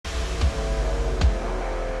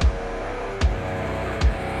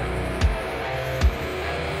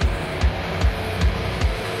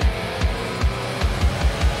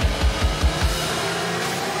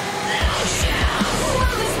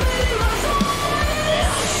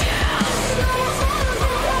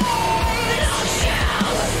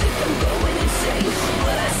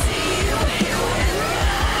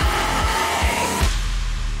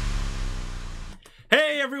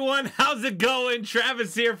and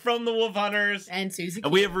Travis here from the Wolf Hunters. And Susie.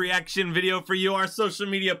 And we have a reaction video for you. Our social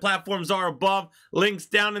media platforms are above. Links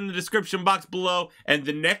down in the description box below. And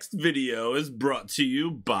the next video is brought to you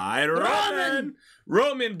by Roman.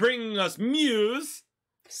 Roman bringing us MUSE.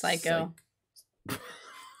 Psycho.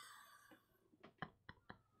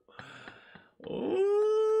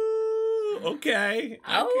 Ooh, okay.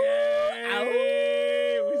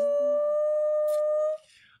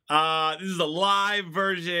 This is a live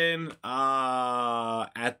version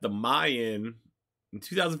at the Mayan in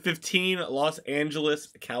 2015, Los Angeles,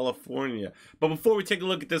 California. But before we take a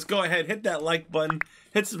look at this, go ahead, hit that like button,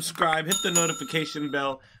 hit subscribe, hit the notification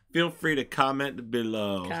bell. Feel free to comment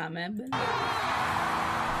below. Comment below.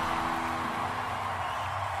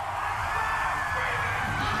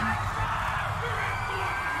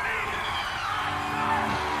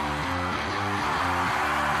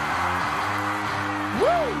 Woo!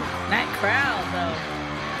 That crowd, though.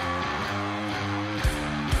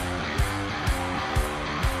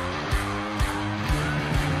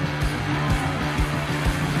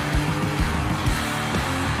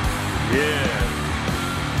 Yeah.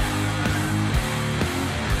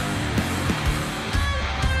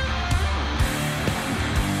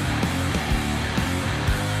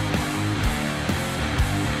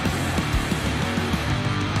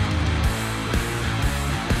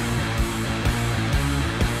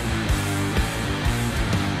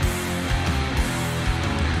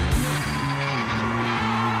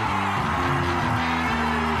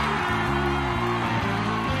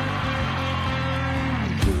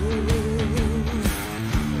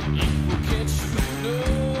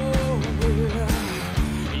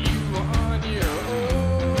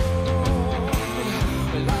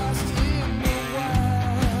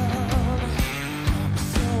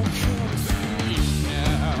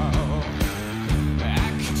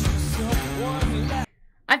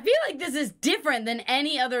 I feel like this is different than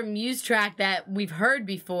any other MUSE track that we've heard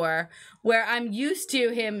before, where I'm used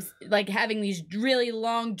to him like having these really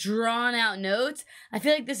long, drawn-out notes. I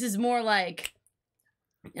feel like this is more like,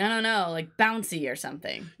 I don't know, like bouncy or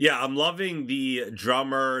something. Yeah, I'm loving the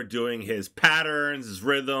drummer doing his patterns, his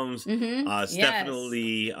rhythms. It's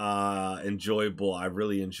definitely enjoyable. I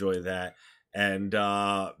really enjoy that. And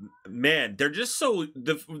man, they're just so,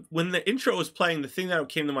 when the intro was playing, the thing that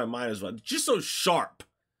came to my mind was just so sharp.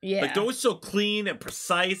 Yeah. Like, they're always so clean and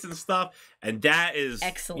precise and stuff. And that is,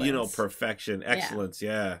 excellence. You know, perfection. Excellence,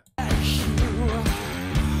 yeah.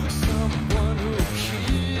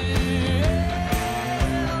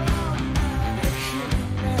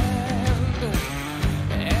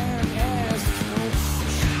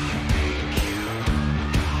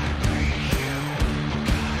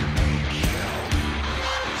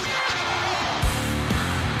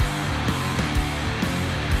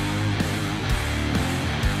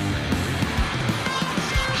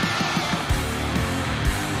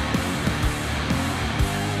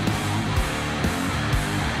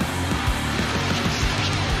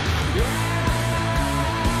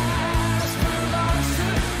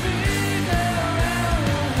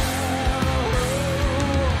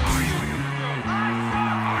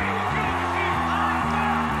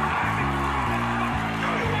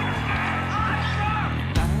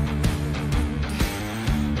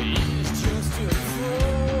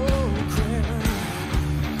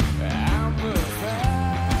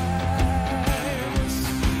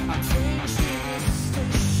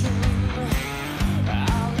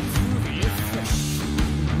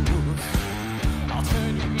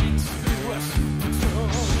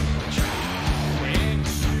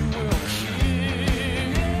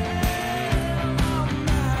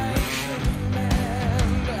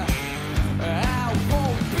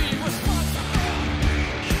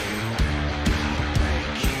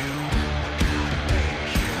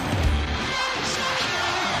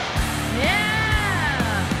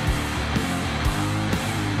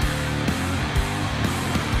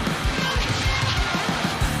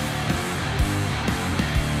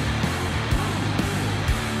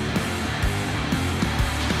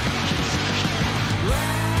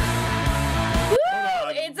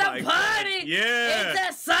 Yeah. It's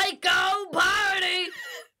a psycho party.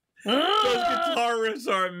 Those guitar riffs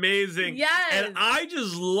are amazing. Yes. And I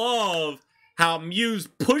just love how MUSE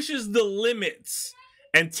pushes the limits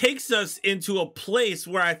and takes us into a place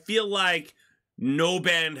where I feel like no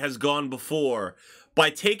band has gone before, by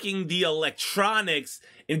taking the electronics,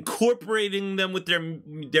 incorporating them with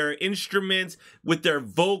their instruments, with their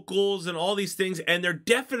vocals and all these things, and they're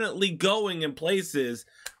definitely going in places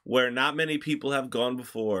where not many people have gone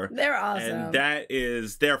before. They're awesome. And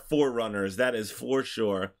they're forerunners. That is for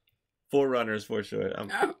sure. Forerunners for sure.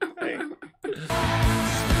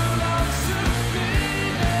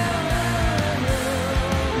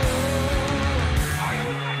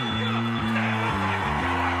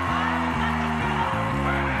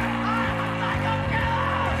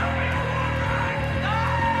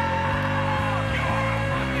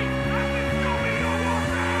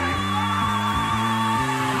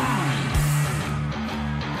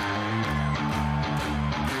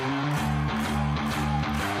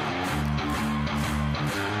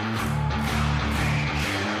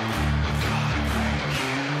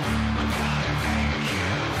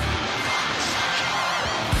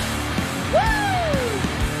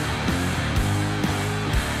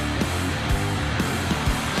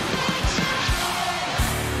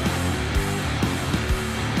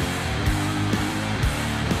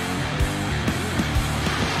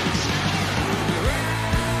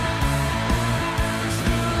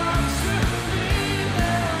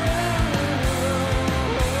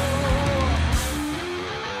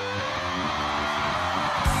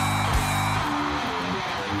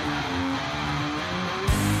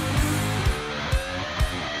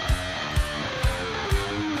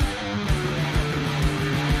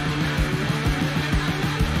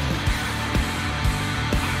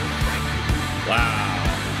 Wow.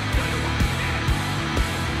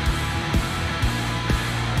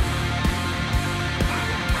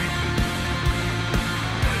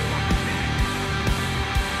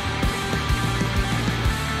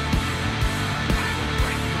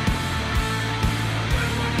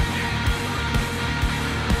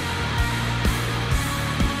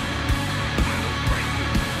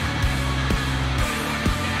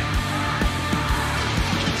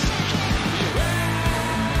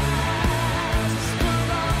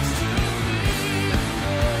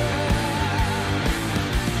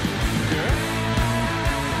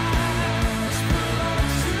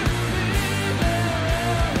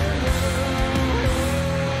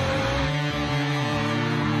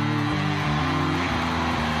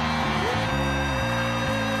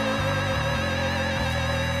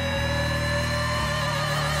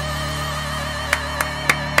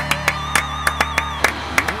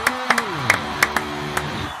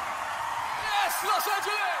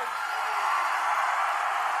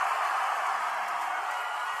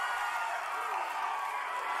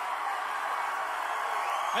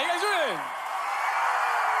 How you guys doing?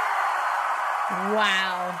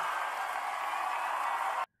 Wow.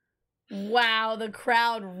 Wow, the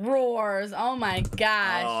crowd roars. Oh my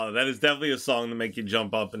gosh. Oh, that is definitely a song to make you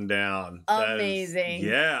jump up and down. Amazing.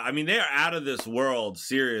 Yeah, I mean, they are out of this world,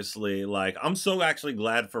 seriously. Like, I'm so actually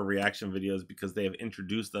glad for reaction videos because they have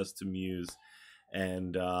introduced us to Muse.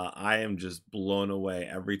 And I am just blown away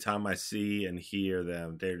every time I see and hear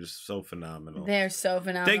them. They're just so phenomenal. They're so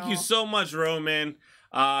phenomenal. Thank you so much, Roman.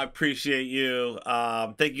 I appreciate you.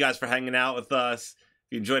 Thank you guys for hanging out with us.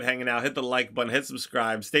 If you enjoyed hanging out, hit the like button, hit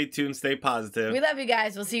subscribe. Stay tuned, stay positive. We love you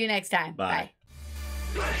guys. We'll see you next time. Bye.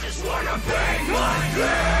 Bye. I just wanna bang my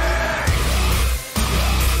dream.